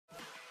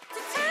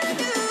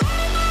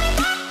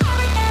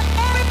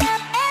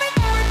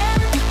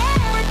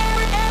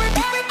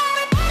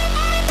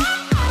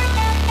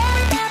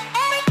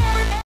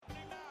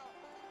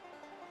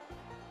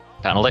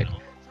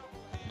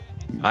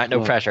Alright,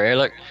 no pressure here,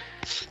 look.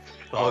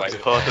 Oh my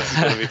god, this is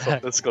gonna be fun.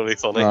 This is gonna be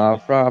funny. Nah,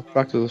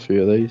 practice a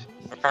few of these.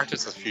 I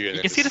practiced a few of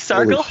You these. can see the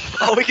circle?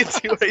 Oh, we can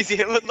see where he's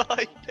aiming now.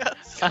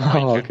 Yes.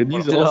 Oh, can you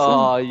also?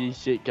 Oh, you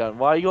shit gun.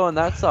 Why are you going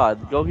that side?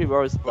 The goalkeeper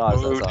always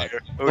starts that side.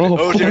 Dear.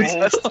 Oh dear, he's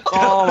messed up.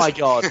 Oh my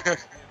god.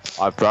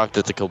 I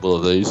practiced a couple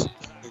of these.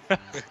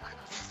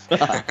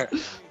 I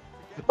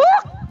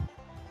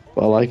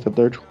like that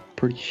they're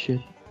pretty shit.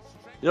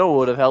 You know what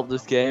would have helped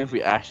this game if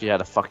we actually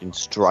had a fucking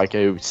striker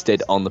who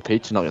stayed on the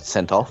pitch and not get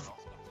sent off?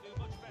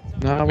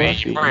 Nah, I mean,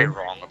 you're probably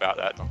wrong about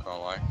that, not gonna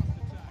lie.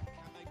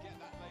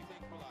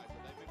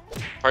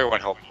 Probably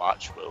won't help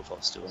much with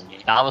us doing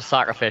it. That was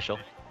sacrificial.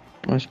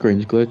 My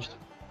screen's glitched.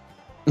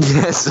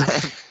 Yes.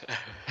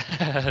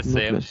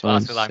 Same. at That's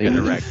because I'm getting a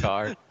something. red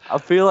card. I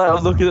feel like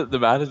I'm looking at the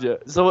manager.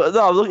 So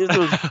no, I'm looking at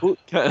his foot.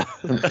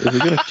 Is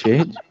it gonna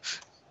change?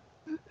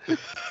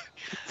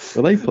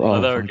 Will they put?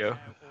 Oh, there we go.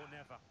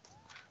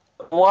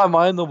 Why am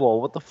I in the wall?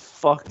 What the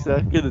fuck is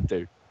that gonna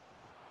do?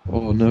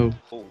 Oh no!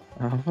 Oh.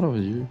 I thought it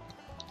was you.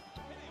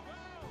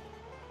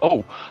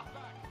 Oh!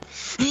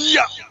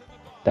 Yeah!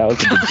 That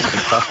was a big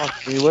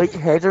fuck. You like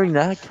headering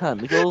that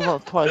cunt. The goal's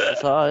not twice the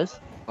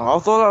size. I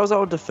thought I was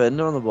our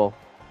defender on the ball.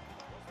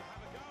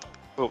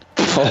 What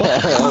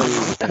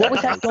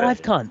was that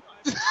dive, cunt?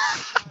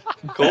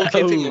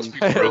 Goalkeeping must be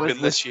It was broken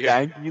the this year.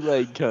 Stanky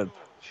leg cunt.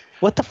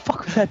 What the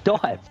fuck was that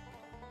dive?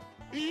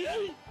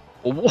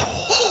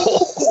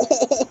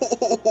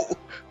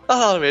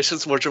 Oh,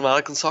 animation's more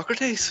dramatic than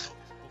Socrates.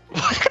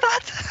 Look at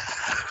that!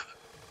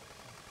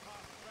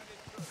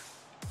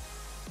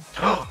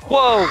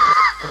 Whoa!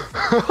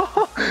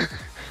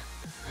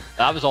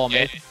 That was all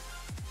me.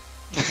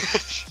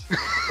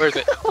 Where is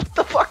it? What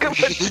the fuck am I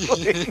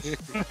doing?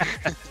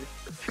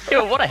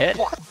 Yo, what a hit!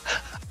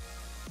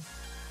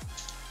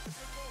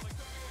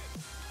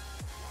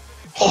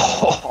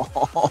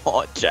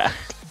 Oh, Jack.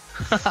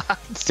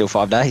 Still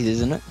 5 days,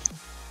 isn't it?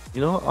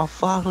 You know what? I'll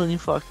fart on you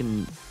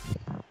fucking.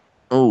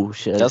 Oh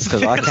shit. Just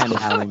because I can't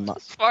have him.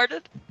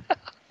 Farted?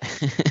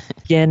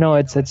 Yeah, no,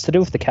 it's to do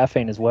with the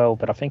caffeine as well,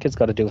 but I think it's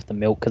got to do with the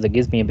milk because it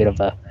gives me a bit of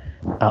a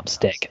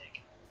upset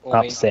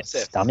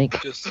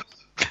stomach. Just...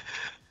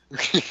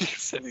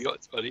 Send me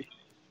nuts, buddy.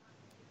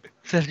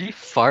 Did you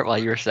fart while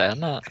you were saying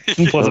that?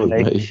 Wasn't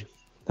me.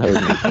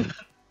 That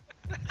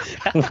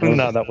was me.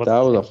 No, that That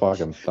was a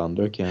fucking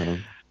thunder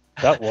cannon.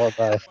 That was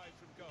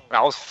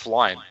I was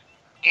flying.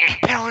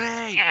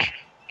 Penalty!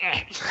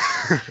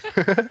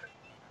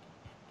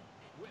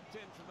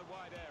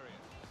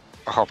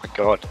 Oh my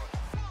god.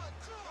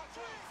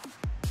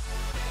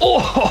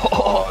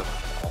 Oh!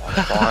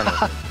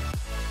 Finally.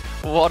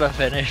 What a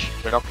finish.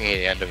 We're not gonna get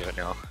the end of it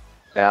now.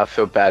 Now I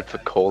feel bad for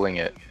calling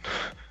it.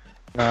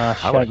 Nah, I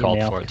shut would have your called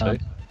mouth, for it cunt.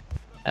 too.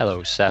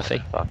 Hello,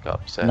 Seffi. Fuck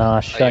up, Seth. Nah,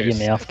 shut your use-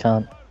 mouth,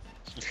 cunt.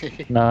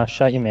 Nah,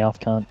 shut your mouth,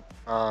 cunt.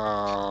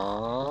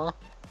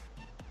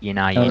 You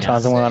know, How many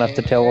times am I gonna have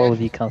to tell all of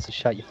you cunts to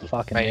shut your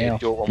fucking Mate, mouth?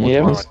 do it one more You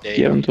time, haven't, I dare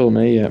you haven't you. told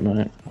me yet,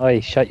 mate. Oi,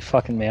 shut your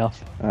fucking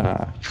mouth.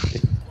 Ah,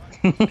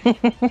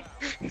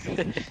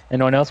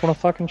 Anyone else wanna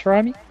fucking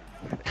try me?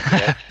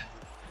 Yeah.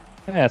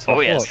 Yeah, that's what Oh,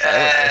 I yes. thought.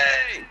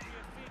 Hey!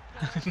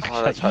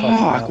 Oh, that's Shut right. your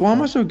fuck! fucking Why am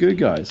I mouth. so good,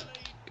 guys?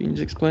 Can you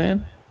just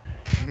explain?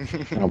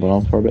 I've been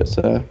on for a bit,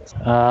 so.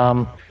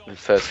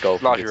 First goal.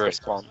 Not your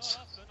response.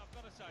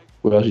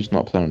 Well, she's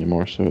not playing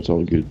anymore, so it's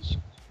all good.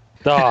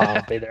 Oh,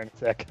 I'll be there in a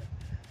sec.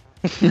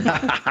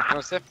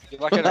 No, Seth,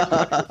 you're like an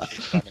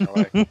running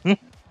away.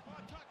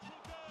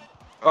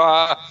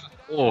 Oh.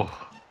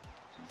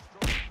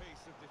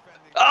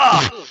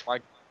 Ah! Oh my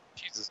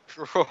Jesus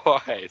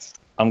Christ.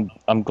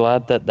 I'm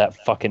glad that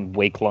fucking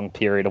week-long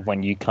period of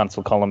when you cunts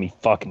were calling me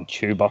fucking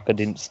Chewbacca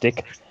didn't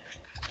stick.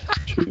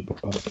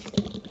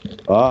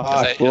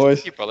 Ah, Is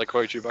boys. your brother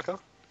called Chewbacca?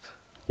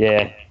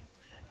 Yeah.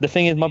 The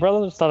thing is, my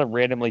brother just started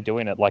randomly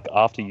doing it, like,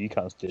 after you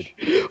cunts did.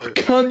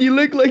 Can't you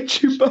look like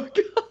Chewbacca?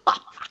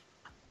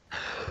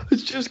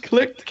 It's just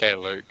clicked. Okay,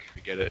 Luke,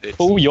 we get it. It's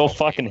Pull your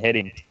fucking head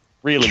in.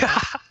 Really.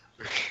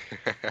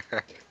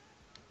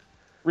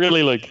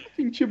 Really, Luke.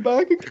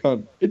 Chewbacca,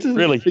 cunt. It's a,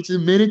 Really? It's a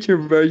miniature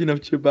version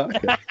of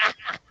Chewbacca.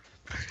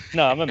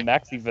 No, I'm a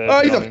maxi version.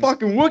 Oh, he's of a him.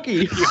 fucking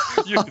Wookiee.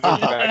 You're the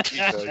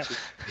Maxi version.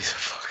 He's a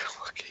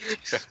fucking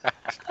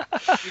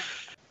Wookiee.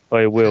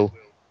 I will.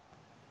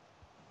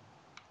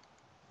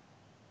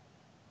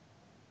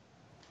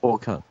 Oh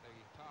cunt.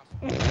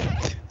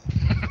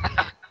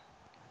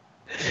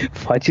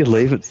 Why'd you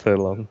leave it so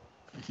long?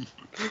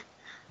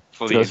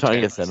 For I was trying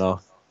to get sent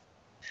off.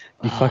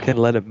 You fucking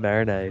let it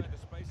marinate.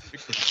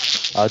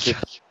 I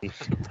just...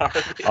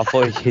 I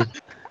thought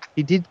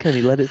he did, can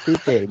he let it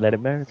sit there? Let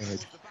it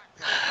marinate.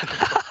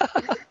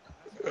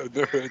 I've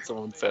never heard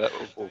someone say that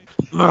before.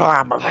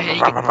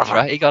 That's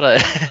right, you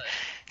gotta...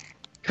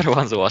 gotta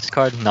want the watch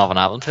card and nothing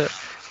happened to it.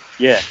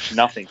 Yeah,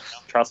 nothing.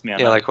 Trust me, I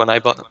Yeah, know. like when I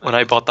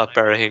bought that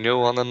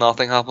Berahino one and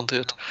nothing happened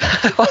to it.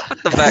 What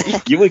the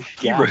fuck? You were You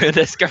gassed. ruined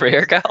his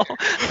career, Cal.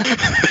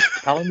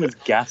 Callum was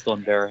gassed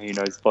on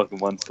Berahino's fucking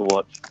ones to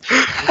watch.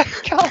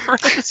 Cal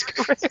ruined his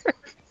career.